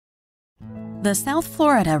The South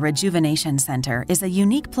Florida Rejuvenation Center is a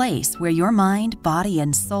unique place where your mind, body,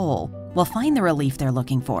 and soul will find the relief they're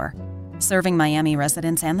looking for. Serving Miami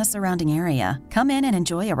residents and the surrounding area, come in and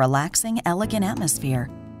enjoy a relaxing, elegant atmosphere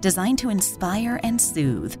designed to inspire and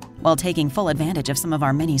soothe while taking full advantage of some of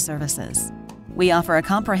our many services. We offer a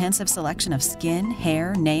comprehensive selection of skin,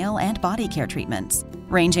 hair, nail, and body care treatments,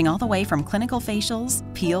 ranging all the way from clinical facials,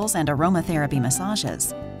 peels, and aromatherapy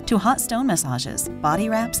massages to hot stone massages, body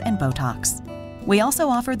wraps, and Botox. We also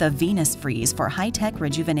offer the Venus Freeze for high-tech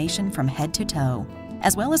rejuvenation from head to toe,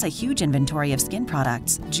 as well as a huge inventory of skin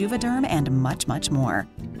products, Juvederm, and much, much more.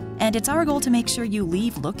 And it's our goal to make sure you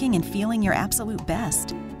leave looking and feeling your absolute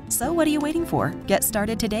best. So what are you waiting for? Get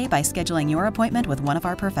started today by scheduling your appointment with one of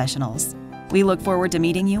our professionals. We look forward to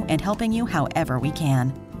meeting you and helping you however we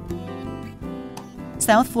can.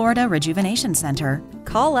 South Florida Rejuvenation Center.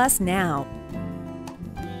 Call us now.